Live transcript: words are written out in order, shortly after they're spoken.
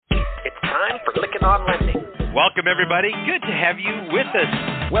for Lykken on Lending. Welcome, everybody. Good to have you with us.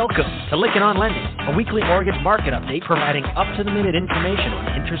 Welcome to Lykken on Lending, a weekly mortgage market update providing up-to-the-minute information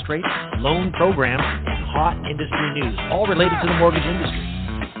on interest rates, loan programs, and hot industry news, all related to the mortgage industry.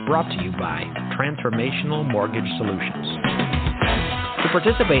 Brought to you by Transformational Mortgage Solutions. To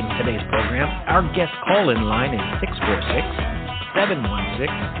participate in today's program, our guest call-in line is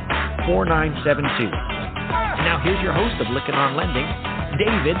 646-716-4972. And now here's your host of Lykken on Lending,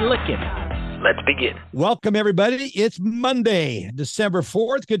 David Lykken. Let's begin. Welcome, everybody. It's Monday, December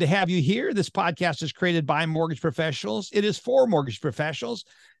 4th. Good to have you here. This podcast is created by mortgage professionals. It is for mortgage professionals.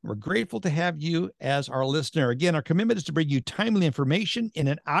 We're grateful to have you as our listener. Again, our commitment is to bring you timely information in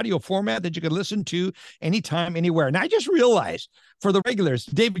an audio format that you can listen to anytime, anywhere. And I just realized for the regulars,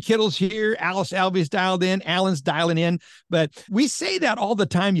 David Kittle's here, Alvey's dialed in, Alan's dialing in. But we say that all the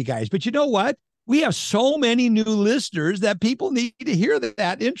time, you guys. But you know what? We have so many new listeners that people need to hear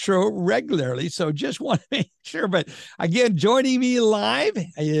that intro regularly. So just want to make sure. But again, joining me live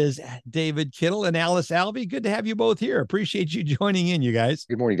is David Kittle and Alvey. Good to have you both here. Appreciate you joining in, you guys.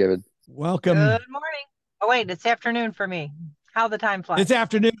 Good morning, David. Welcome. Good morning. Oh, wait, it's afternoon for me. How the time flies. It's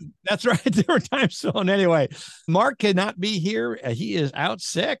afternoon. That's right. Different time zone. Anyway, Marc cannot be here. He is out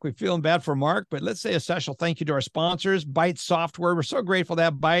sick. We're feeling bad for Marc, but let's say a special thank you to our sponsors, Byte Software. We're so grateful to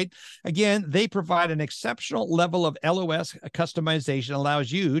have Byte. Again, they provide an exceptional level of LOS customization,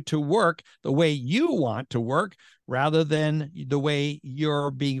 allows you to work the way you want to work rather than the way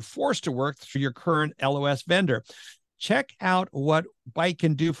you're being forced to work through your current LOS vendor. Check out what Byte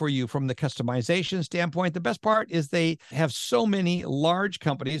can do for you from the customization standpoint. The best part is they have so many large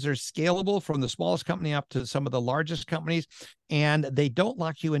companies. They're scalable from the smallest company up to some of the largest companies, and they don't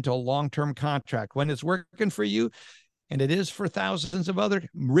lock you into a long-term contract. When it's working for you, and it is for thousands of other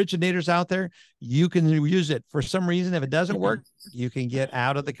originators out there, you can use it. For some reason, if it doesn't work, you can get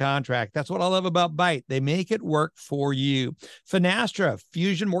out of the contract. That's what I love about Byte. They make it work for you. Finastra,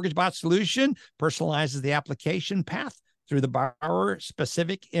 Fusion Mortgage Bot Solution, personalizes the application path through the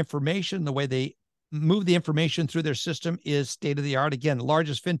borrower-specific information. The way they move the information through their system is state-of-the-art. Again,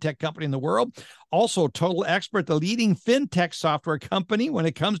 largest fintech company in the world. Also, Total Expert, the leading fintech software company when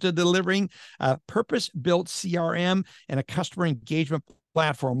it comes to delivering a purpose-built CRM and a customer engagement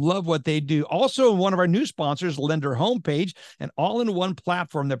platform. Love what they do. Also, one of our new sponsors, Lender Homepage, an all-in-one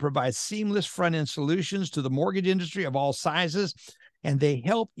platform that provides seamless front-end solutions to the mortgage industry of all sizes. And they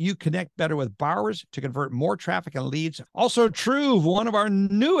help you connect better with borrowers to convert more traffic and leads. Also, Truve, one of our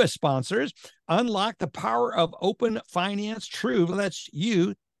newest sponsors, unlock the power of open finance. Truve lets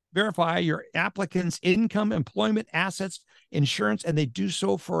you verify your applicant's income, employment, assets, insurance, and they do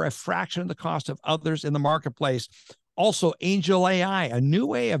so for a fraction of the cost of others in the marketplace. Also, Angel AI, a new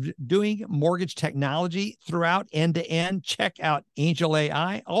way of doing mortgage technology throughout end-to-end. Check out Angel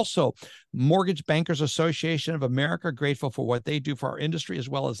AI. Also, Mortgage Bankers Association of America, grateful for what they do for our industry, as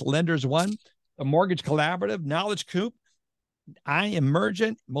well as Lenders One, the Mortgage Collaborative, Knowledge Coop,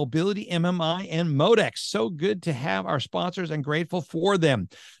 iEmergent, Mobility MMI, and Modex. So good to have our sponsors and grateful for them.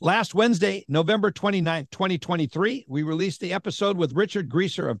 Last Wednesday, November 29th, 2023, we released the episode with Richard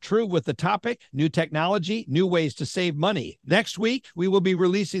Greaser of Truve with the topic, New Technology, New Ways to Save Money. Next week, we will be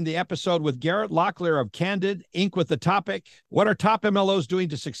releasing the episode with Garrett Locklear of Candid Inc. with the topic, what are top MLOs doing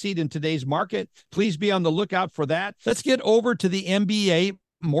to succeed in today's market? Please be on the lookout for that. Let's get over to the MBA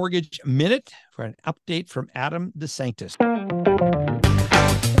Mortgage Minute for an update from Adam DeSanctis.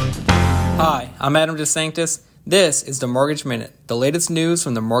 Hi, I'm Adam DeSanctis. This is the Mortgage Minute, the latest news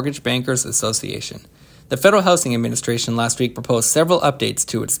from the Mortgage Bankers Association. The Federal Housing Administration last week proposed several updates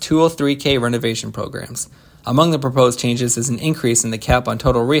to its 203K renovation programs. Among the proposed changes is an increase in the cap on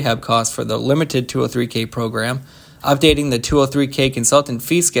total rehab costs for the limited 203K program, updating the 203K consultant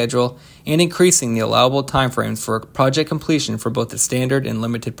fee schedule, and increasing the allowable timeframes for project completion for both the standard and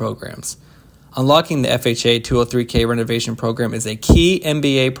limited programs. Unlocking the FHA 203K renovation program is a key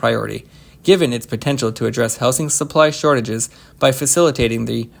MBA priority, given its potential to address housing supply shortages by facilitating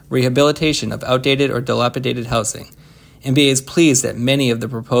the rehabilitation of outdated or dilapidated housing. MBA is pleased that many of the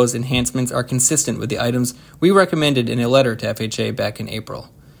proposed enhancements are consistent with the items we recommended in a letter to FHA back in April.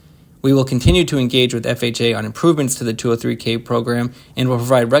 We will continue to engage with FHA on improvements to the 203K program and will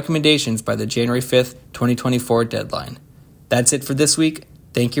provide recommendations by the January 5th, 2024 deadline. That's it for this week.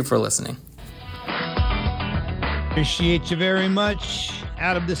 Thank you for listening. Appreciate you very much,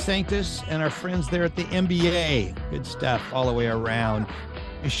 Adam DeSanctis and our friends there at the MBA. Good stuff all the way around.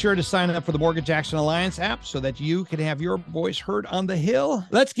 Be sure to sign up for the Mortgage Action Alliance app so that you can have your voice heard on the Hill.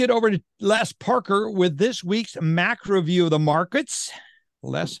 Let's get over to Les Parker with this week's macro review of the markets.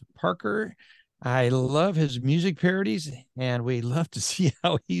 Les Parker, I love his music parodies, and we love to see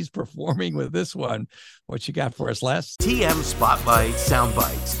how he's performing with this one. What you got for us, Les? TM Spotlight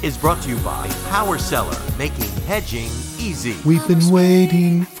Soundbites is brought to you by Power Seller, making hedging easy. We've been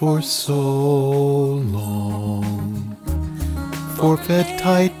waiting for so long for Fed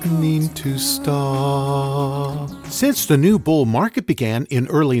tightening to stop. Since the new bull market began in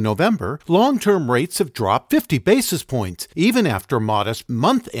early November, long-term rates have dropped 50 basis points, even after modest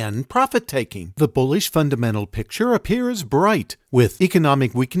month-end profit-taking. The bullish fundamental picture appears bright, with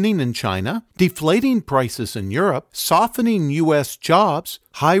economic weakening in China, deflating prices in Europe, softening U.S. jobs,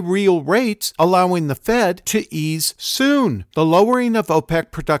 high real rates allowing the Fed to ease soon. The lowering of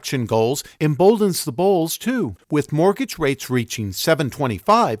OPEC production goals emboldens the bulls too, with mortgage rates reaching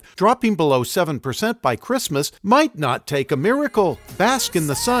 7.25, dropping below 7% by Christmas might not take a miracle. Bask in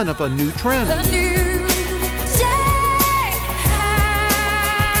the sun of a new trend.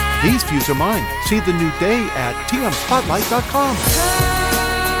 These views are mine. See the new day at tmspotlight.com.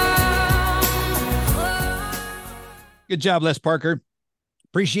 Good job, Les Parker.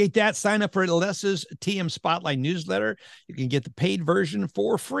 Appreciate that. Sign up for Les's TM Spotlight newsletter. You can get the paid version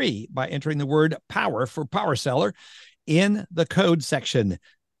for free by entering the word POWER for Power Seller in the code section.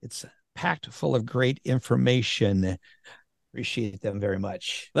 It's packed full of great information. Appreciate them very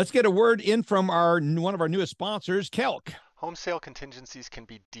much. Let's get a word in from one of our newest sponsors, Kelk. Home sale contingencies can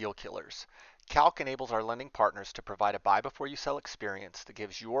be deal killers. Calc enables our lending partners to provide a buy-before-you-sell experience that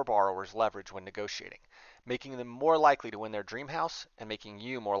gives your borrowers leverage when negotiating, making them more likely to win their dream house and making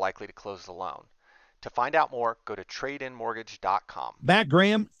you more likely to close the loan. To find out more, go to tradeinmortgage.com. Matt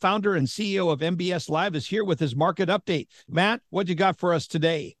Graham, founder and CEO of MBS Live, is here with his market update. Matt, what you got for us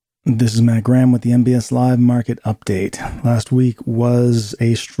today? This is Matt Graham with the MBS Live Market Update. Last week was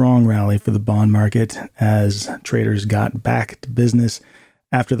a strong rally for the bond market as traders got back to business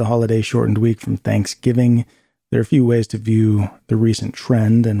after the holiday-shortened week from Thanksgiving. There are a few ways to view the recent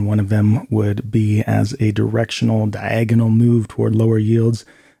trend, and one of them would be as a directional, diagonal move toward lower yields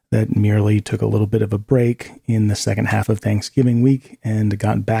that merely took a little bit of a break in the second half of Thanksgiving week and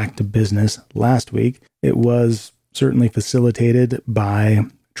got back to business last week. It was certainly facilitated by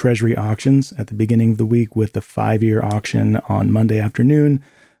Treasury auctions at the beginning of the week, with the 5-year auction on Monday afternoon,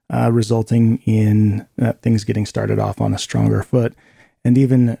 resulting in things getting started off on a stronger foot. And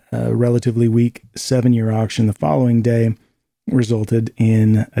even a relatively weak 7-year auction the following day resulted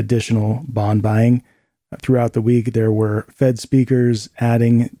in additional bond buying. Throughout the week, there were Fed speakers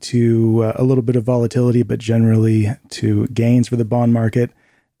adding to a little bit of volatility, but generally to gains for the bond market,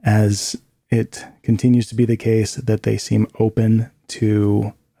 as it continues to be the case that they seem open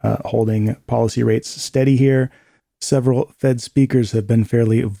to holding policy rates steady here. Several Fed speakers have been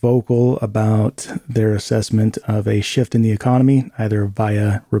fairly vocal about their assessment of a shift in the economy, either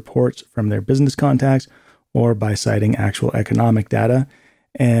via reports from their business contacts or by citing actual economic data.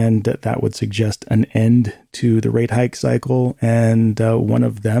 And that would suggest an end to the rate hike cycle. And one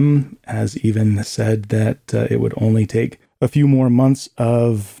of them has even said that it would only take a few more months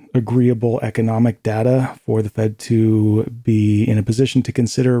of agreeable economic data for the Fed to be in a position to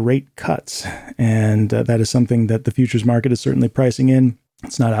consider rate cuts. And that is something that the futures market is certainly pricing in.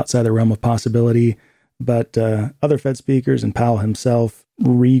 It's not outside the realm of possibility, but other Fed speakers and Powell himself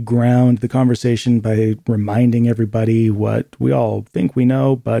reground the conversation by reminding everybody what we all think we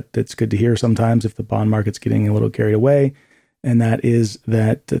know, but it's good to hear sometimes if the bond market's getting a little carried away. And that is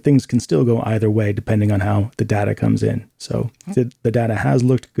that things can still go either way depending on how the data comes in. So the data has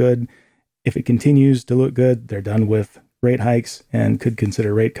looked good. If it continues to look good, they're done with rate hikes and could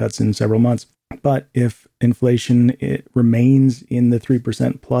consider rate cuts in several months. But if inflation remains in the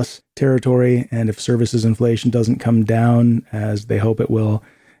 3% plus territory, and if services inflation doesn't come down as they hope it will,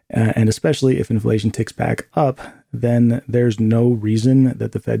 and especially if inflation ticks back up, then there's no reason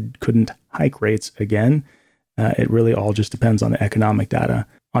that the Fed couldn't hike rates again. It really all just depends on the economic data.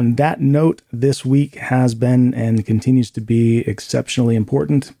 On that note, this week has been and continues to be exceptionally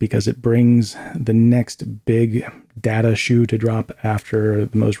important because it brings the next big data shoe to drop after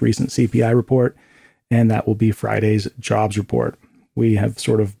the most recent CPI report, and that will be Friday's jobs report. We have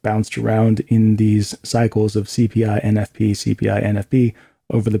sort of bounced around in these cycles of CPI, NFP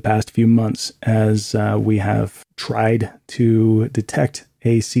over the past few months as we have tried to detect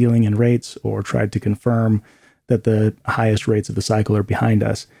a ceiling in rates or tried to confirm that the highest rates of the cycle are behind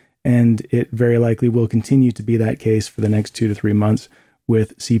us. And it very likely will continue to be that case for the next 2 to 3 months,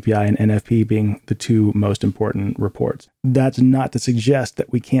 with CPI and NFP being the two most important reports. That's not to suggest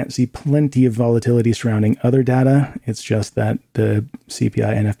that we can't see plenty of volatility surrounding other data. It's just that the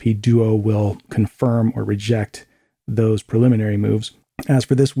CPI-NFP duo will confirm or reject those preliminary moves. As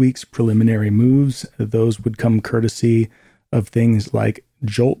for this week's preliminary moves, those would come courtesy of things like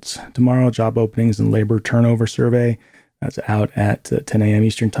JOLTS tomorrow, job openings and labor turnover survey. That's out at 10 a.m.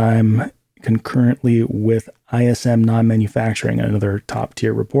 Eastern time, concurrently with ISM non-manufacturing, another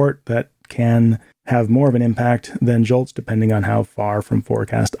top-tier report that can have more of an impact than JOLTS, depending on how far from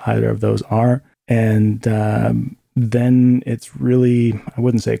forecast either of those are. And then it's really, I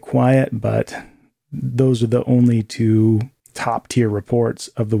wouldn't say quiet, but those are the only two top-tier reports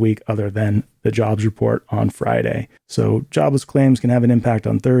of the week other than the jobs report on Friday. So jobless claims can have an impact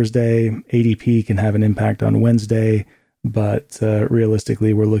on Thursday, ADP can have an impact on Wednesday, but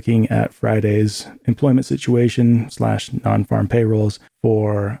realistically, we're looking at Friday's employment situation / non-farm payrolls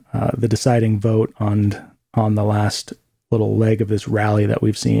for the deciding vote on the last little leg of this rally that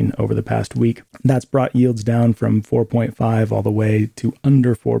we've seen over the past week. That's brought yields down from 4.5 all the way to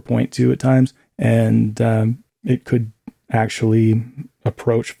under 4.2 at times, and it could actually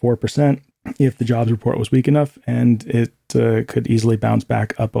approach 4% if the jobs report was weak enough, and it could easily bounce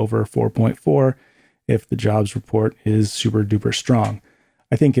back up over 4.4 if the jobs report is super duper strong.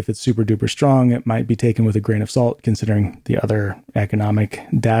 I think if it's super duper strong, it might be taken with a grain of salt, considering the other economic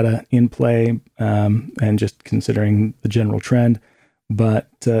data in play and just considering the general trend. But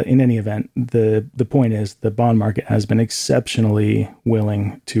in any event, the point is the bond market has been exceptionally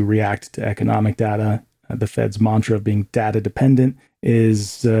willing to react to economic data. The Fed's mantra of being data dependent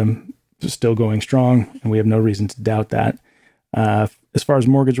is still going strong, and we have no reason to doubt that. As far as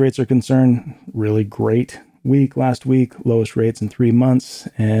mortgage rates are concerned, really great week last week, lowest rates in 3 months,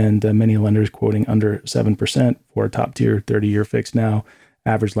 and many lenders quoting under 7% for a top tier 30-year fix now.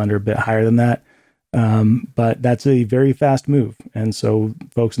 Average lender a bit higher than that. But that's a very fast move. And so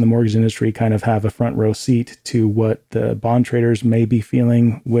folks in the mortgage industry kind of have a front row seat to what the bond traders may be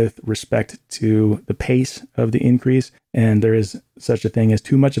feeling with respect to the pace of the increase. And there is such a thing as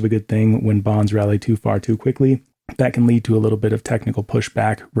too much of a good thing when bonds rally too far too quickly. That can lead to a little bit of technical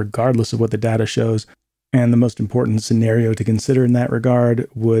pushback, regardless of what the data shows. And the most important scenario to consider in that regard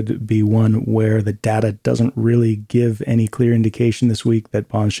would be one where the data doesn't really give any clear indication this week that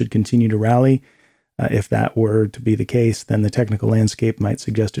bonds should continue to rally. If that were to be the case, then the technical landscape might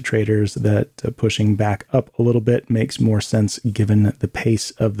suggest to traders that pushing back up a little bit makes more sense given the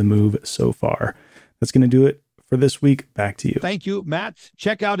pace of the move so far. That's going to do it for this week. Back to you. Thank you, Matt.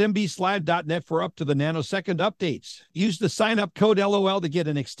 Check out mbslide.net for up to the nanosecond updates. Use the sign-up code LOL to get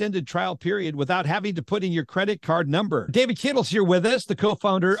an extended trial period without having to put in your credit card number. David Kittle's here with us, the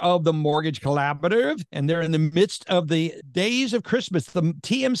co-founder of the Mortgage Collaborative, and they're in the midst of the days of Christmas, the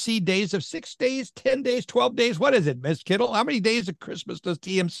TMC days of 6 days, 10 days, 12 days. What is it, Ms. Kittle? How many days of Christmas does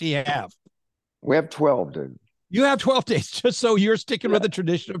TMC have? We have 12, dude. You have 12 days, just so you're sticking with the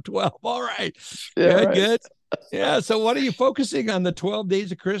tradition of 12. All right. Yeah, good. Yeah. So what are you focusing on the 12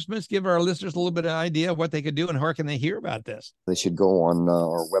 days of Christmas? Give our listeners a little bit of idea of what they could do and where can they hear about this? They should go on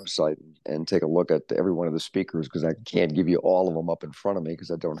our website and take a look at every one of the speakers, because I can't give you all of them up in front of me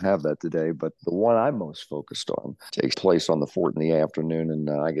because I don't have that today. But the one I'm most focused on takes place on the 4th in the afternoon, and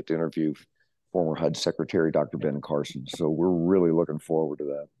I get to interview former HUD Secretary, Dr. Ben Carson. So we're really looking forward to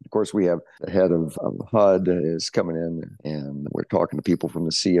that. Of course, we have the head of HUD is coming in, and we're talking to people from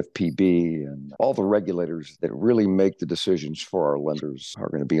the CFPB, and all the regulators that really make the decisions for our lenders are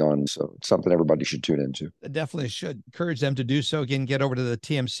going to be on. So it's something everybody should tune into. Definitely should encourage them to do so. Again, get over to the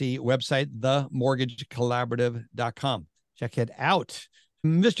TMC website, themortgagecollaborative.com. Check it out.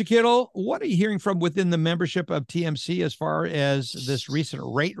 Mr. Kittle, what are you hearing from within the membership of TMC as far as this recent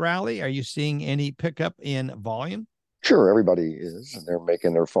rate rally? Are you seeing any pickup in volume? Sure, everybody is, and they're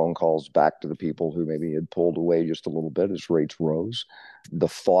making their phone calls back to the people who maybe had pulled away just a little bit as rates rose. The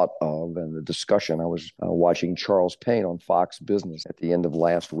thought of and the discussion, I was watching Charles Payne on Fox Business at the end of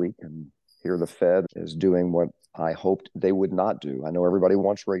last week, and here the Fed is doing what I hoped they would not do. I know everybody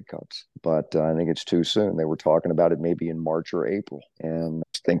wants rate cuts, but I think it's too soon. They were talking about it maybe in March or April, and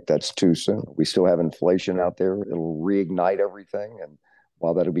I think that's too soon. We still have inflation out there. It'll reignite everything, and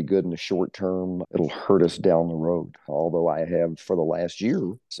while that'll be good in the short term, it'll hurt us down the road. Although I have, for the last year,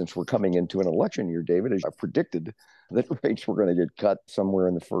 since we're coming into an election year, David, as I predicted that rates were going to get cut somewhere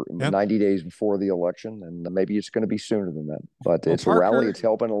in the 90 days before the election, and maybe it's going to be sooner than that. But it's a rally. It's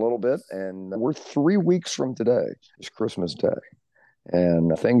helping a little bit, and we're 3 weeks from today. It's Christmas Day.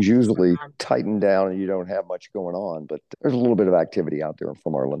 And things usually tighten down and you don't have much going on, but there's a little bit of activity out there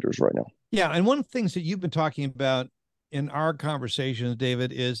from our lenders right now. Yeah, and one of the things that you've been talking about in our conversations,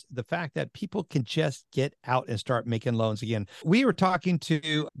 David, is the fact that people can just get out and start making loans again. We were talking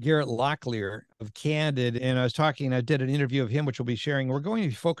to Garrett Locklear of Candid, and I did an interview of him, which we'll be sharing. We're going to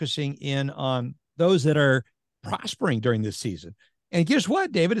be focusing in on those that are prospering during this season. And guess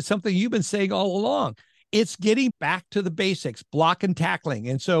what, David? It's something you've been saying all along. It's getting back to the basics, block and tackling.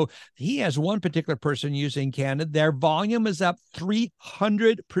 And so he has one particular person using Candid. Their volume is up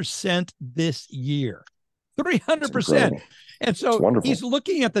 300% this year. 300%. And so he's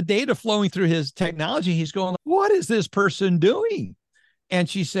looking at the data flowing through his technology. He's going, what is this person doing? And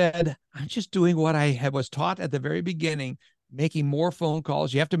she said, I'm just doing what I was taught at the very beginning, making more phone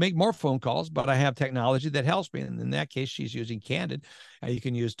calls. You have to make more phone calls, but I have technology that helps me. And in that case, she's using Candid. You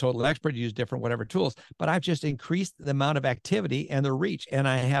can use Total Expert, use different whatever tools, but I've just increased the amount of activity and the reach. And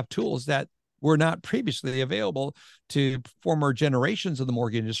I have tools that were not previously available to former generations of the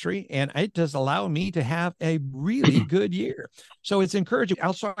mortgage industry. And it does allow me to have a really good year. So it's encouraging.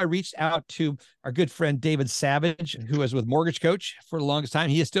 Also, I reached out to our good friend, David Savage, who was with Mortgage Coach for the longest time.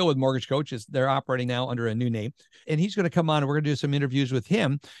 He is still with Mortgage Coach. They're operating now under a new name. And he's going to come on and we're going to do some interviews with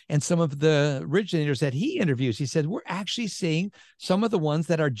him and some of the originators that he interviews. He said, we're actually seeing some of the ones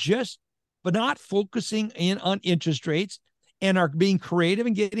that are just, but not focusing in on interest rates, and are being creative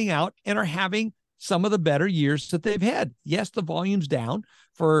and getting out and are having some of the better years that they've had. Yes, the volume's down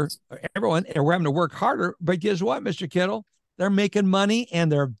for everyone, and we're having to work harder. But guess what, Mr. Kittle? They're making money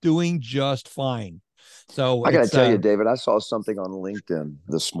and they're doing just fine. So I got to tell you, David, I saw something on LinkedIn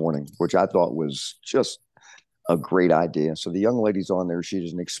this morning, which I thought was just a great idea. So the young lady's on there.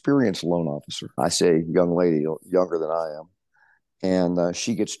 She's an experienced loan officer. I say young lady, younger than I am. And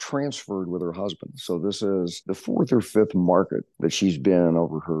she gets transferred with her husband. So this is the fourth or fifth market that she's been in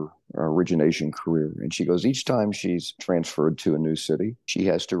over her origination career. And she goes, each time she's transferred to a new city, she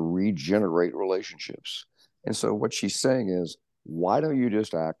has to regenerate relationships. And so what she's saying is, why don't you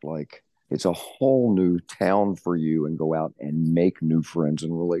just act like it's a whole new town for you and go out and make new friends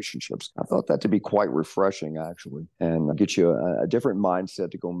and relationships? I thought that to be quite refreshing, actually, and get you a different mindset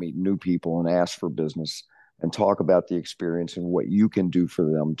to go meet new people and ask for business and talk about the experience and what you can do for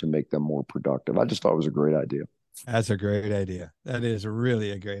them to make them more productive. I just thought it was a great idea. That's a great idea. That is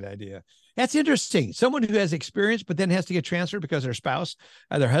really a great idea. That's interesting. Someone who has experience, but then has to get transferred because their spouse,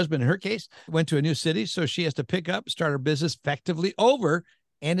 their husband in her case, went to a new city. So she has to pick up, start her business effectively over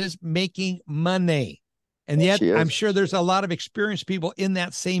and is making money. And yet I'm sure there's a lot of experienced people in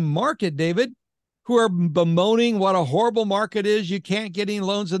that same market, David, who are bemoaning what a horrible market is. You can't get any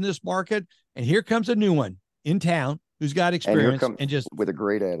loans in this market. And here comes a new one in town who's got experience and just with a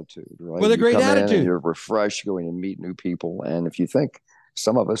great attitude, right? With a great attitude. You're refreshed, going and meet new people. And if you think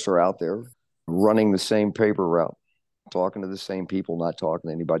some of us are out there running the same paper route, talking to the same people, not talking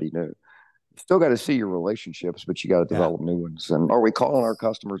to anybody new, you still got to see your relationships, but you got to develop new ones. And are we calling our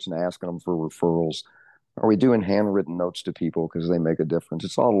customers and asking them for referrals? Are we doing handwritten notes to people because they make a difference?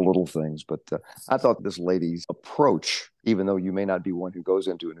 It's all the little things. But I thought this lady's approach, even though you may not be one who goes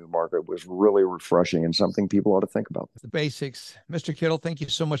into a new market, was really refreshing and something people ought to think about. The basics. Mr. Kittle, thank you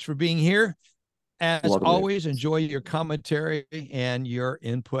so much for being here. As always, enjoy your commentary and your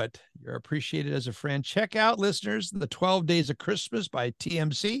input. You're appreciated as a friend. Check out, listeners, the 12 Days of Christmas by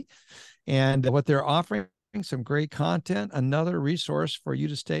TMC and what they're offering. Some great content, another resource for you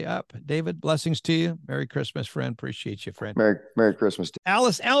to stay up. David, blessings to you. Merry Christmas, friend. Appreciate you, friend. Merry Christmas.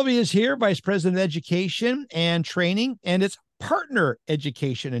 Alice Alvey is here, Vice President of Education and Training, and it's Partner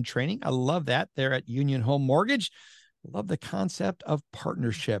Education and Training. I love that. They're at Union Home Mortgage. Love the concept of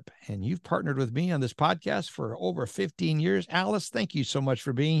partnership. And you've partnered with me on this podcast for over 15 years. Alice, thank you so much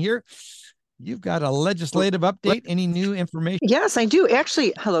for being here. You've got a legislative update. Any new information? Yes, I do.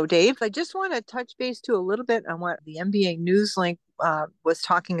 Actually, hello, Dave. I just want to touch base to a little bit on what the MBA Newslink was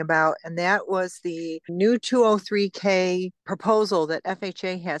talking about, and that was the new 203K proposal that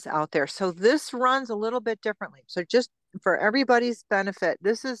FHA has out there. So this runs a little bit differently. So just for everybody's benefit,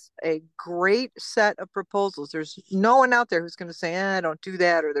 this is a great set of proposals. There's no one out there who's going to say, don't do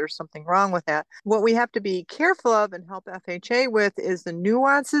that, or there's something wrong with that. What we have to be careful of and help FHA with is the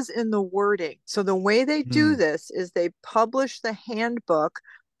nuances in the wording. So the way they do this is they publish the handbook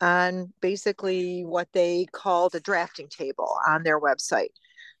on basically what they call the drafting table on their website.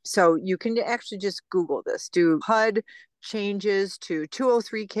 So you can actually just Google this, do HUD changes to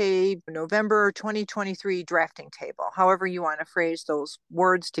 203K November 2023 drafting table, however you want to phrase those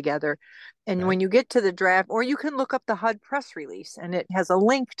words together. And when you get to the draft, or you can look up the HUD press release and it has a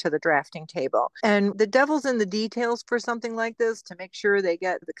link to the drafting table. And the devil's in the details for something like this, to make sure they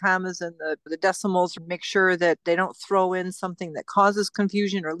get the commas and the decimals, make sure that they don't throw in something that causes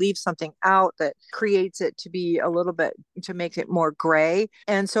confusion or leave something out that creates it to be a little bit, to make it more gray.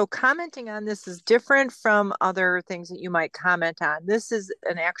 And so commenting on this is different from other things that you you might comment on. This is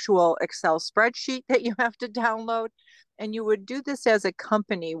an actual Excel spreadsheet that you have to download. And you would do this as a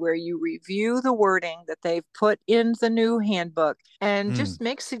company where you review the wording that they've put in the new handbook and just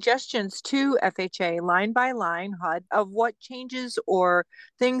make suggestions to FHA line by line, HUD, of what changes or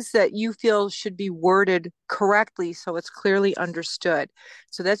things that you feel should be worded correctly so it's clearly understood.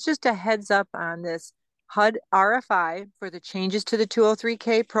 So that's just a heads up on this HUD RFI for the changes to the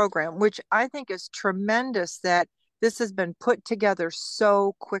 203K program, which I think is tremendous that this has been put together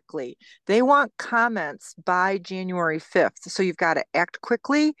so quickly. They want comments by January 5th. So you've got to act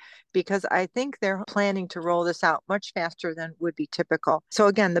quickly because I think they're planning to roll this out much faster than would be typical. So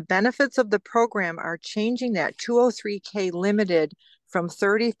again, the benefits of the program are changing that 203K limited from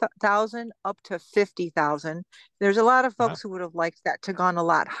 30,000 up to 50,000. There's a lot of folks who would have liked that to gone a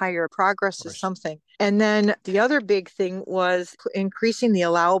lot higher. Progress is something. And then the other big thing was increasing the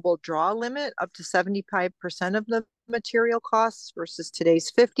allowable draw limit up to 75% of the material costs versus today's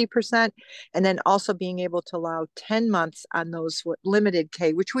 50%. And then also being able to allow 10 months on those limited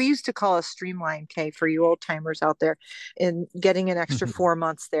K, which we used to call a streamlined K for you old timers out there, and getting an extra 4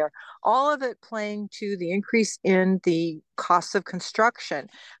 months there. All of it playing to the increase in the costs of construction.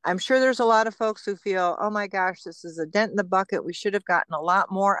 I'm sure there's a lot of folks who feel, oh my gosh, this is a dent in the bucket. We should have gotten a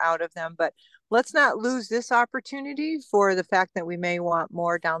lot more out of them. But let's not lose this opportunity for the fact that we may want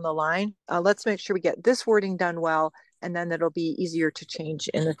more down the line. Let's make sure we get this wording done well, and then it'll be easier to change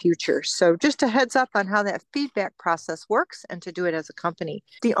in the future. So just a heads up on how that feedback process works and to do it as a company.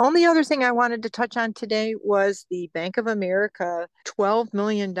 The only other thing I wanted to touch on today was the Bank of America $12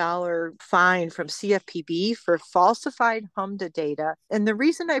 million fine from CFPB for falsified HMDA data. And the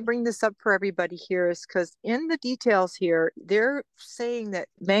reason I bring this up for everybody here is because in the details here, they're saying that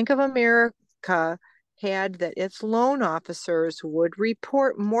Bank of America had that its loan officers would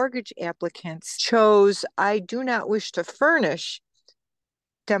report mortgage applicants chose, I do not wish to furnish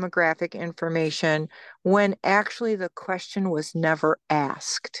demographic information, when actually the question was never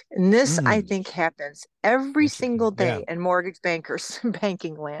asked. And this, I think, happens every single day in mortgage bankers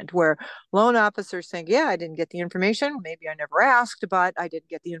banking land, where loan officers think, yeah, I didn't get the information. Maybe I never asked, but I didn't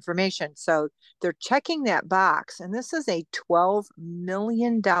get the information. So they're checking that box. And this is a $12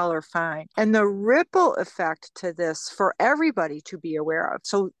 million fine. And the ripple effect to this for everybody to be aware of.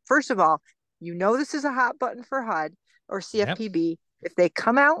 So first of all, you know, this is a hot button for HUD or CFPB. Yep. If they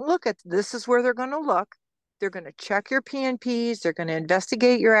come out and look at this, is where they're going to look. They're going to check your PNPs. They're going to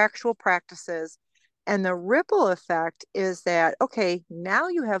investigate your actual practices. And the ripple effect is that, okay, now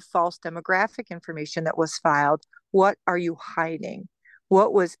you have false demographic information that was filed. What are you hiding?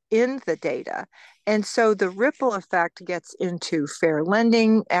 What was in the data? And so the ripple effect gets into fair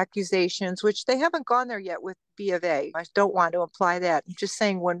lending accusations, which they haven't gone there yet with B of A. I don't want to imply that. I'm just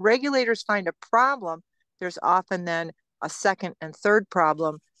saying when regulators find a problem, there's often then a second and third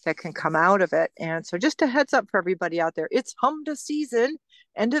problem that can come out of it. And so just a heads up for everybody out there, it's HMDA season,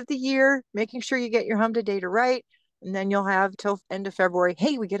 end of the year, making sure you get your HMDA data right. And then you'll have till end of February.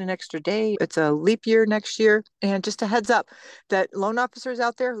 Hey, we get an extra day. It's a leap year next year. And just a heads up that loan officers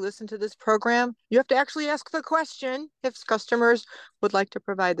out there who listen to this program, you have to actually ask the question if customers would like to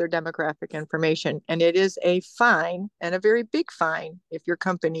provide their demographic information. And it is a fine, and a very big fine, if your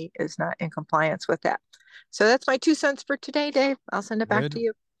company is not in compliance with that. So that's my 2 cents for today, Dave. I'll send it back to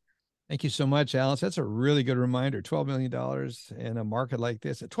you. Thank you so much, Alice. That's a really good reminder. $12 million in a market like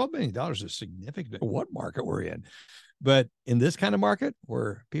this. $12 million is significant. What market we're in? But in this kind of market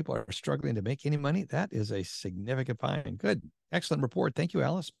where people are struggling to make any money, that is a significant fine. Good. Excellent report. Thank you,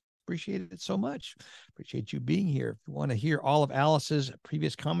 Alice. Appreciate it so much. Appreciate you being here. If you want to hear all of Alice's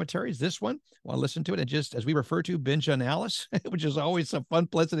previous commentaries, this one, want to listen to it and just, as we refer to, binge on Alice, which is always a fun,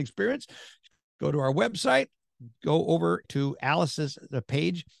 pleasant experience, go to our website, go over to Alice's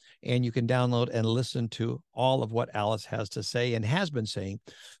page, and you can download and listen to all of what Alice has to say and has been saying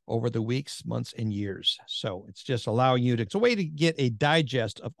over the weeks, months, and years. So it's just allowing you to, it's a way to get a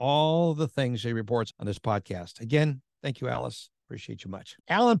digest of all the things she reports on this podcast. Again, thank you, Alice. Appreciate you much.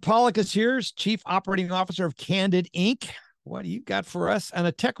 Alan Pollack is here, Chief Operating Officer of Candid Inc. What do you got for us on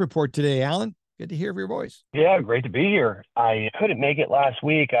a tech report today, Alan? Good to hear your voice. Yeah, great to be here. I couldn't make it last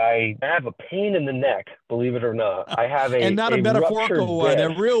week. I have a pain in the neck, believe it or not. I have and not a metaphorical one, a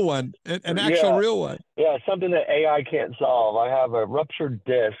real one, an actual real one. Yeah, something that AI can't solve. I have a ruptured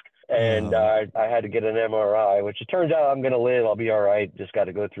disc, and I had to get an MRI, which it turns out I'm going to live. I'll be all right. Just got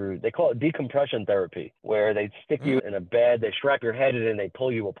to go through, they call it decompression therapy, where they stick you in a bed, they strap your head in, and they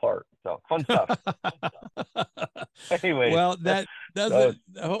pull you apart. So fun stuff. Anyway. Well, that doesn't,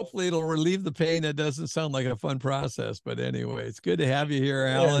 hopefully it'll relieve the pain. That doesn't sound like a fun process, but anyway, it's good to have you here,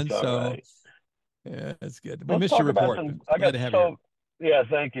 Alan. Yeah, so right. Yeah, that's good. We Let's missed talk your about report. some. Glad to have you. Yeah,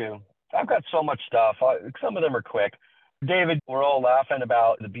 thank you. I've got so much stuff. Some of them are quick. David, we're all laughing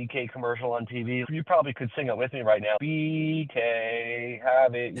about the BK commercial on TV. You probably could sing it with me right now. BK,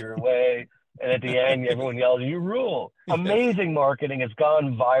 have it your way. And at the end, everyone yells, "You rule." Amazing marketing. It's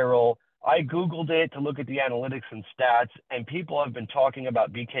gone viral. I Googled it to look at the analytics and stats, and people have been talking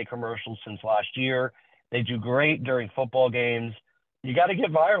about BK commercials since last year. They do great during football games. You got to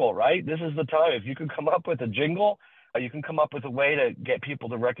get viral, right? This is the time. If you can come up with a jingle, you can come up with a way to get people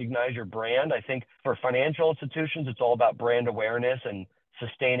to recognize your brand. I think for financial institutions, it's all about brand awareness and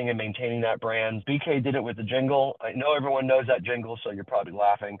sustaining and maintaining that brand. BK did it with the jingle. I know everyone knows that jingle, so you're probably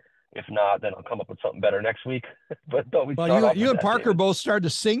laughing. If not, then I'll come up with something better next week. But you and Parker both started to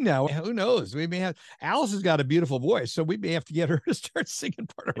sing now. Who knows? We may have. Alice has got a beautiful voice, so we may have to get her to start singing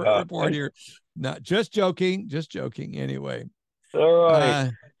part of her report here. Not just joking, Anyway. All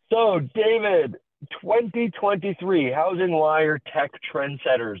right. So, David, 2023 Housing Wire Tech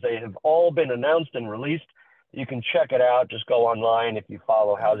Trendsetters. They have all been announced and released. You can check it out. Just go online. If you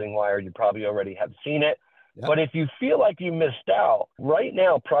follow Housing Wire, you probably already have seen it. Yep. But if you feel like you missed out, right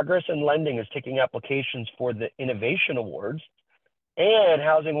now, Progress in Lending is taking applications for the Innovation Awards, and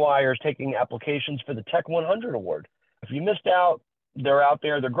Housing Wire is taking applications for the Tech 100 Award. If you missed out, they're out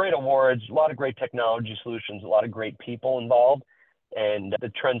there. They're great awards, a lot of great technology solutions, a lot of great people involved. And the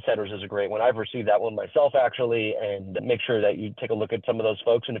Trendsetters is a great one. I've received that one myself, actually, and make sure that you take a look at some of those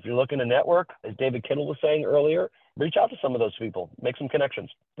folks. And if you're looking to network, as David Kittle was saying earlier, reach out to some of those people, make some connections.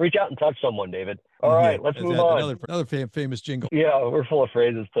 Reach out and touch someone, David. All right, let's move on. Another famous jingle. Yeah, we're full of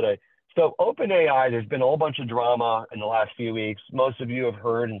phrases today. So OpenAI, there's been a whole bunch of drama in the last few weeks. Most of you have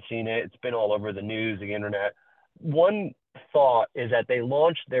heard and seen it. It's been all over the news, the internet. One thought is that they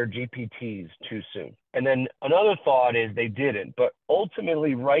launched their GPTs too soon. And then another thought is they didn't. But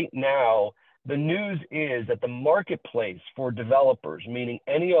ultimately, right now, the news is that the marketplace for developers, meaning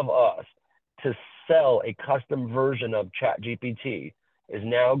any of us, to sell a custom version of ChatGPT is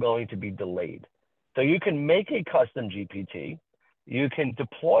now going to be delayed. So you can make a custom GPT, you can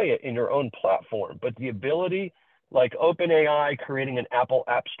deploy it in your own platform, but the ability, like OpenAI creating an Apple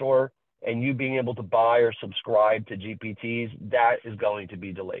App Store and you being able to buy or subscribe to GPTs, that is going to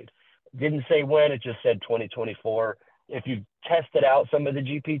be delayed. Didn't say when, it just said 2024. If you tested out some of the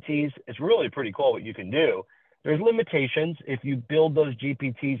GPTs, it's really pretty cool what you can do. There's limitations. If you build those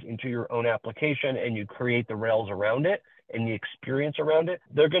GPTs into your own application and you create the rails around it and the experience around it,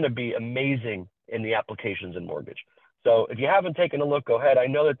 they're going to be amazing in the applications in mortgage. So if you haven't taken a look, go ahead. I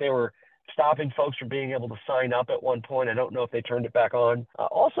know that they were stopping folks from being able to sign up at one point. I don't know if they turned it back on.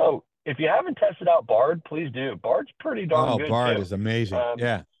 Also, if you haven't tested out Bard, please do. Bard's pretty darn good. Bard too. is amazing.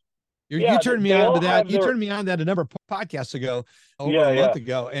 You turned me on to that. You turned me on to that a number of podcasts ago, a month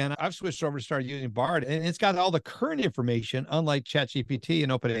ago, and I've switched over to start using Bard, and it's got all the current information, unlike ChatGPT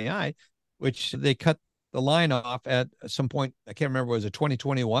and OpenAI, which they cut the line off at some point. I can't remember, was it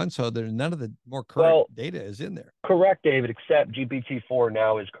 2021? So there's none of the more current data is in there. Correct, David, except GPT-4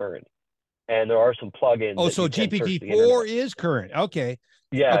 now is current, and there are some plugins. Oh, so GPT-4 is current. Okay.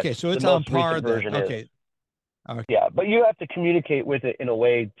 Yeah. Okay, so it's on par then. Okay. Yeah, but you have to communicate with it in a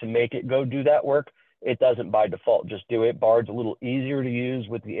way to make it go do that work. It doesn't by default just do it. Bard's a little easier to use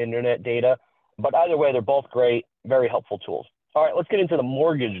with the internet data, but either way, they're both great, very helpful tools. All right, let's get into the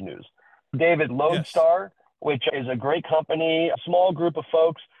mortgage news. David, Lodestar, which is a great company, a small group of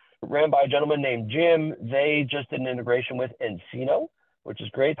folks ran by a gentleman named Jim. They just did an integration with nCino, which is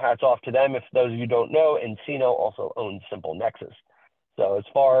great. Hats off to them. If those of you don't know, nCino also owns Simple Nexus. So as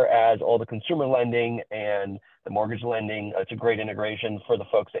far as all the consumer lending and the mortgage lending, it's a great integration for the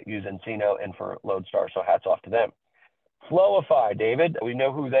folks that use nCino and for Lodestar. So hats off to them. Flowify, David, we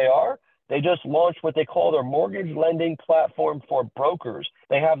know who they are. They just launched what they call their mortgage lending platform for brokers.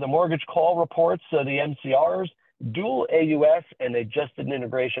 They have the mortgage call reports, so the MCRs, dual AUS, and they just did an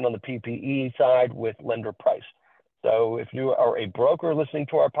integration on the PPE side with Lender Price. So if you are a broker listening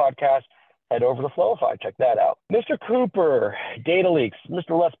to our podcast, head over to Flowify. Check that out. Mr. Cooper, data leaks.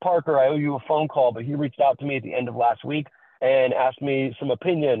 Mr. Les Parker, I owe you a phone call, but he reached out to me at the end of last week and asked me some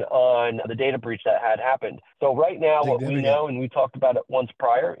opinion on the data breach that had happened. So right now, what we know, and we talked about it once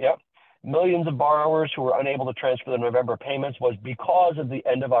prior, millions of borrowers who were unable to transfer their November payments was because of the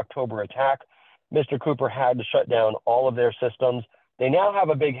end of October attack. Mr. Cooper had to shut down all of their systems. They now have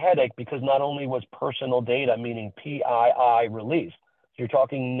a big headache because not only was personal data, meaning PII, released, so you're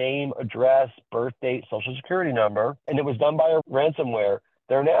talking name, address, birth date, social security number, and it was done by a ransomware.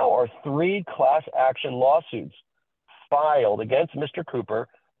 There now are 3 class action lawsuits filed against Mr. Cooper,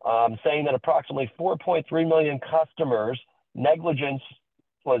 saying that approximately 4.3 million customers negligence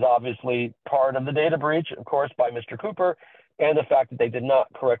was obviously part of the data breach, of course, by Mr. Cooper, and the fact that they did not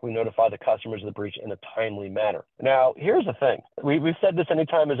correctly notify the customers of the breach in a timely manner. Now, here's the thing. We've said this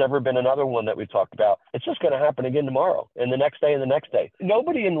anytime there's ever been another one that we've talked about. It's just going to happen again tomorrow and the next day and the next day.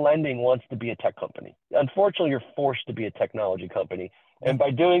 Nobody in lending wants to be a tech company. Unfortunately, you're forced to be a technology company. And by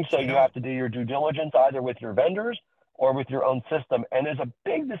doing so, you have to do your due diligence either with your vendors or with your own system. And there's a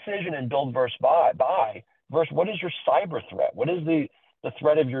big decision in build versus buy versus what is your cyber threat? What is the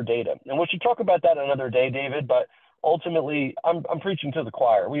threat of your data? And we should talk about that another day, David, but ultimately, I'm preaching to the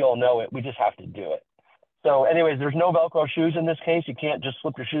choir. We all know it. We just have to do it. So anyways, there's no Velcro shoes in this case. You can't just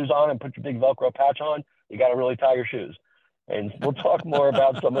slip your shoes on and put your big Velcro patch on. You got to really tie your shoes. And we'll talk more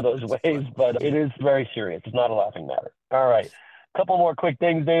about some of those ways, but it is very serious. It's not a laughing matter. All right. A couple more quick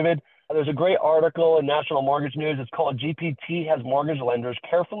things, David. There's a great article in National Mortgage News. It's called GPT Has Mortgage Lenders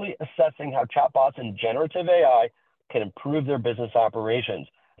Carefully Assessing How Chatbots and Generative AI Can Improve Their Business Operations.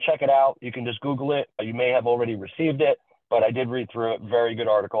 Check it out. You can just Google it. You may have already received it, but I did read through it. Very good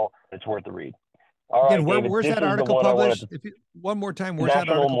article. It's worth the read. All right, David, where's that article published? One more time, where's that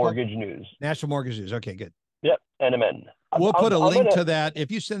article? National Mortgage News. National Mortgage News. Okay, good. Yep, NMN. We'll put a link to that.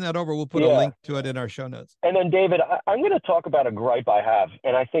 If you send that over, we'll put a link to it in our show notes. And then, David, I'm going to talk about a gripe I have,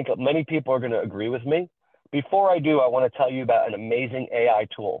 and I think many people are going to agree with me. Before I do, I want to tell you about an amazing AI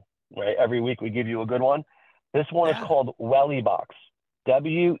tool. Right? Every week we give you a good one. This one is called Wellybox.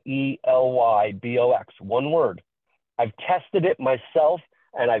 Wellybox, one word. I've tested it myself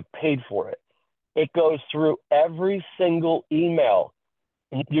and I've paid for it. It goes through every single email.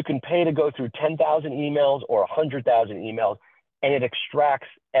 You can pay to go through 10,000 emails or 100,000 emails, and it extracts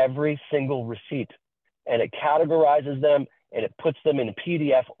every single receipt and it categorizes them and it puts them in a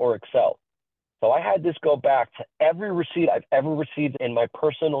PDF or Excel. So I had this go back to every receipt I've ever received in my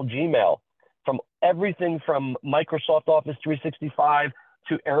personal Gmail, from everything from Microsoft Office 365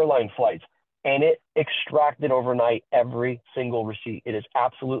 to airline flights. And it extracted overnight every single receipt. It is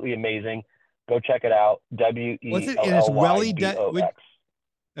absolutely amazing. Go check it out. Wellybox.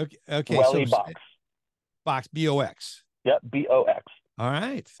 Okay. Wellybox. Box, B-O-X. Yep, B-O-X. All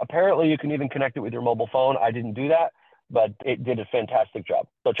right. Apparently you can even connect it with your mobile phone. I didn't do that, but it did a fantastic job.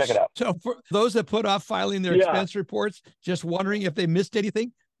 So check it out. So for those that put off filing their expense reports, just wondering if they missed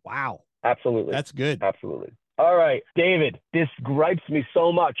anything, wow. Absolutely. That's good. Absolutely. All right, David, this gripes me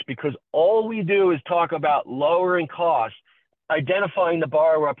so much because all we do is talk about lowering costs, identifying the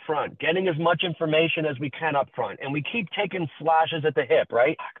borrower up front, getting as much information as we can up front, and we keep taking slashes at the hip,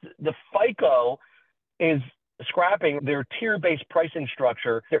 right? The FICO is scrapping their tier-based pricing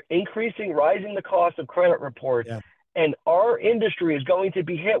structure. They're rising the cost of credit reports, and our industry is going to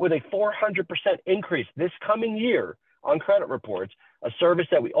be hit with a 400% increase this coming year on credit reports, a service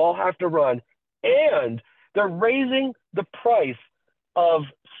that we all have to run, and they're raising the price of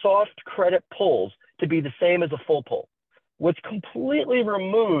soft credit pulls to be the same as a full pull, which completely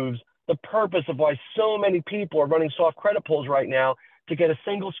removes the purpose of why so many people are running soft credit pulls right now, to get a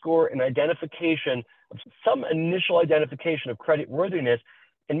single score and identification, some initial identification of credit worthiness.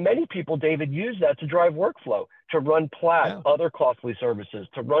 And many people, David, use that to drive workflow, to run Plaid, other costly services,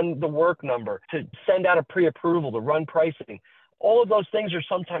 to run the work number, to send out a pre-approval, to run pricing. All of those things are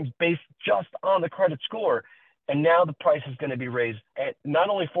sometimes based just on the credit score. And now the price is going to be raised at not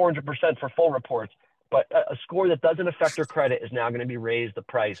only 400% for full reports, but a score that doesn't affect your credit is now going to be raised the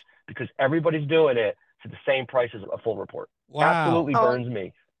price because everybody's doing it to the same price as a full report. Wow. Absolutely burns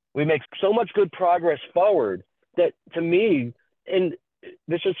me. We make so much good progress forward that, to me, and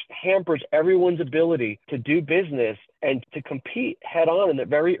this just hampers everyone's ability to do business and to compete head on in the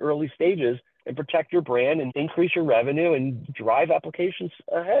very early stages and protect your brand and increase your revenue and drive applications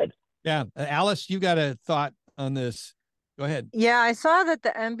ahead. Yeah. Alice, you got a thought on this. Go ahead. Yeah, I saw that the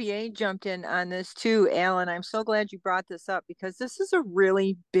NBA jumped in on this too, Alan. I'm so glad you brought this up because this is a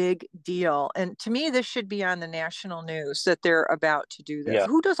really big deal. And to me, this should be on the national news that they're about to do this. Yeah.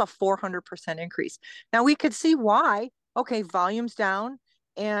 Who does a 400% increase? Now, we could see why. Okay, volume's down.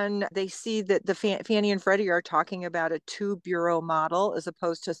 And they see that the Fannie and Freddie are talking about a 2-bureau model as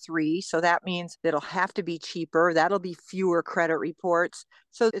opposed to 3. So that means it'll have to be cheaper. That'll be fewer credit reports.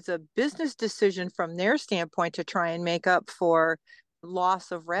 So it's a business decision from their standpoint to try and make up for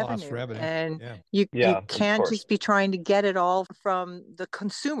loss of revenue. And you can't just be trying to get it all from the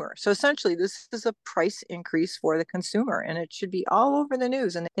consumer. So essentially, this is a price increase for the consumer, and it should be all over the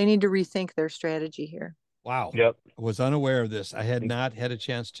news. And they need to rethink their strategy here. Wow. Yep. I was unaware of this. I had not had a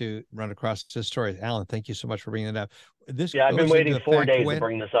chance to run across this story. Alan, thank you so much for bringing it up. I've been waiting 4 days to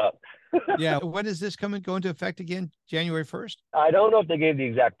bring this up. Yeah. When is this go into effect again? January 1st? I don't know if they gave the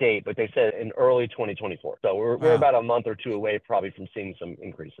exact date, but they said in early 2024. So we're about a month or two away probably from seeing some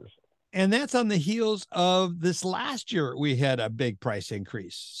increases. And that's on the heels of this last year, we had a big price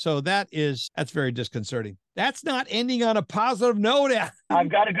increase. So that's very disconcerting. That's not ending on a positive note. I've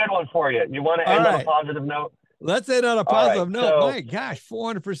got a good one for you. You want to end on a positive note? Let's end on a positive note. So, my gosh,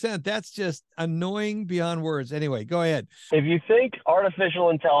 400%. That's just annoying beyond words. Anyway, go ahead. If you think artificial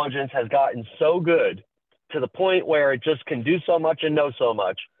intelligence has gotten so good to the point where it just can do so much and know so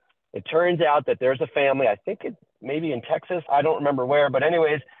much, it turns out that there's a family, I think it maybe in Texas, I don't remember where, but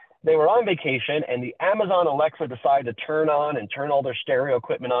anyways, they were on vacation and the Amazon Alexa decided to turn all their stereo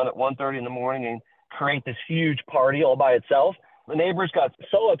equipment on at 1:30 in the morning and create this huge party all by itself. The neighbors got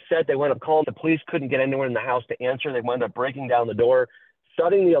so upset they wound up calling the police, couldn't get anyone in the house to answer. They wound up breaking down the door,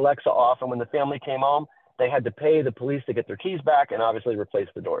 shutting the Alexa off, and when the family came home, they had to pay the police to get their keys back and obviously replace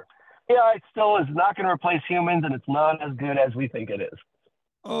the door. Yeah, it still is not going to replace humans, and it's not as good as we think it is.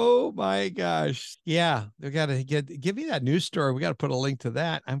 Oh my gosh. Yeah. We got to give me that news story. We got to put a link to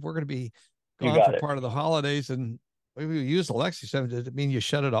that. And we're going to be gone for part of the holidays, and we use Alexa. So does it mean you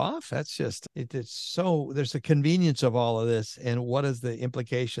shut it off? That's just, it's so, there's the convenience of all of this. And what is the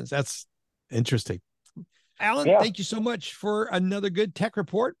implications? That's interesting. Alan, thank you so much for another good tech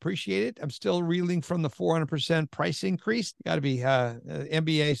report. Appreciate it. I'm still reeling from the 400% price increase. Got to be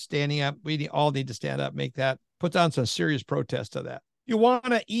NBA standing up. We all need to stand up, put down some serious protest of that. You want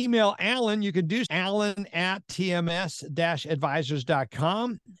to email Alan, you can do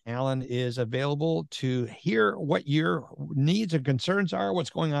alan@tms-advisors.com. Alan is available to hear what your needs and concerns are, what's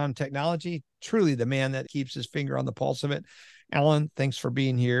going on in technology. Truly the man that keeps his finger on the pulse of it. Alan, thanks for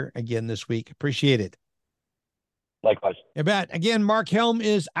being here again this week. Appreciate it. Likewise. I bet. Again, Marc Helm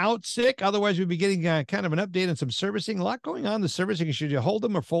is out sick. Otherwise, we'd be getting kind of an update on some servicing. A lot going on the servicing. Should you hold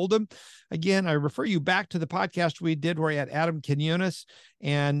them or fold them? Again, I refer you back to the podcast we did where we had Adam Quinones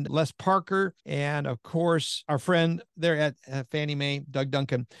and Les Parker, and of course, our friend there at Fannie Mae, Doug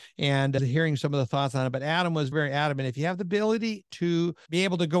Duncan, and hearing some of the thoughts on it. But Adam was very adamant. If you have the ability to be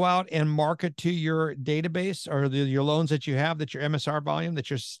able to go out and market to your database or your loans that you have, that your MSR volume that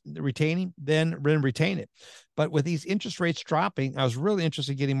you're retaining, then retain it. But with these interest rates dropping, I was really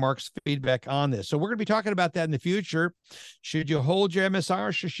interested in getting Marc's feedback on this. So we're going to be talking about that in the future. Should you hold your MSR?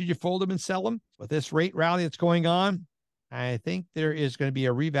 Or should you fold them and sell them? With this rate rally that's going on, I think there is going to be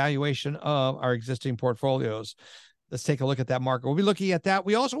a revaluation of our existing portfolios. Let's take a look at that market. We'll be looking at that.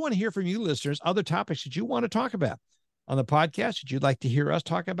 We also want to hear from you listeners, other topics that you want to talk about on the podcast that you'd like to hear us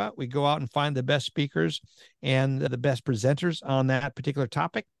talk about. We go out and find the best speakers and the best presenters on that particular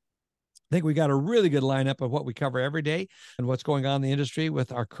topic. I think we got a really good lineup of what we cover every day and what's going on in the industry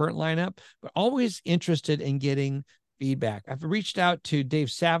with our current lineup, but always interested in getting feedback. I've reached out to Dave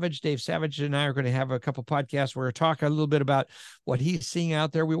Savage. Dave Savage and I are going to have a couple podcasts where we're talking a little bit about what he's seeing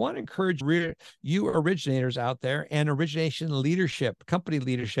out there. We want to encourage you originators out there and origination leadership, company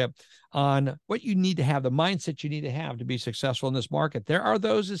leadership, on what you need to have, the mindset you need to have to be successful in this market. There are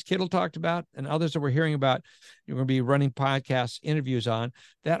those, as Kittle talked about, and others that we're hearing about, you're going to be running podcasts, interviews on,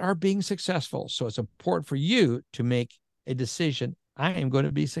 that are being successful. So it's important for you to make a decision. I am going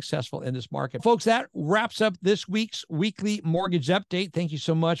to be successful in this market. Folks, that wraps up this week's weekly mortgage update. Thank you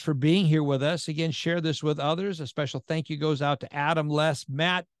so much for being here with us. Again, share this with others. A special thank you goes out to Adam, Les,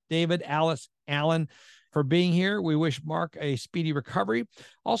 Matt, David, Alice, Alan for being here. We wish Marc a speedy recovery.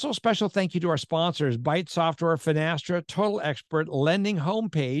 Also, a special thank you to our sponsors, Byte Software, Finastra, Total Expert, Lending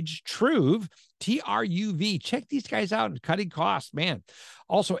Homepage, Truve, TRUV. Check these guys out and cutting costs, man.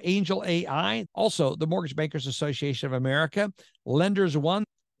 Also, Angel AI, also the Mortgage Bankers Association of America, Lenders One,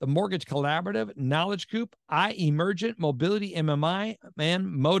 the Mortgage Collaborative, Knowledge Coop, iEmergent, Mobility MMI, and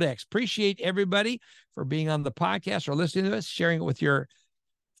Modex. Appreciate everybody for being on the podcast or listening to us, sharing it with your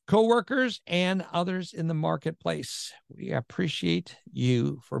coworkers and others in the marketplace. We appreciate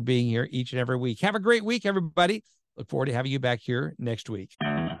you for being here each and every week. Have a great week, everybody. Look forward to having you back here next week.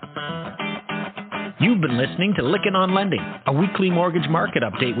 You've been listening to Lykken on Lending, a weekly mortgage market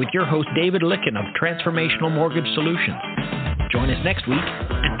update with your host, David Lykken of Transformational Mortgage Solutions. Join us next week,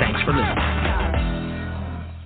 and thanks for listening.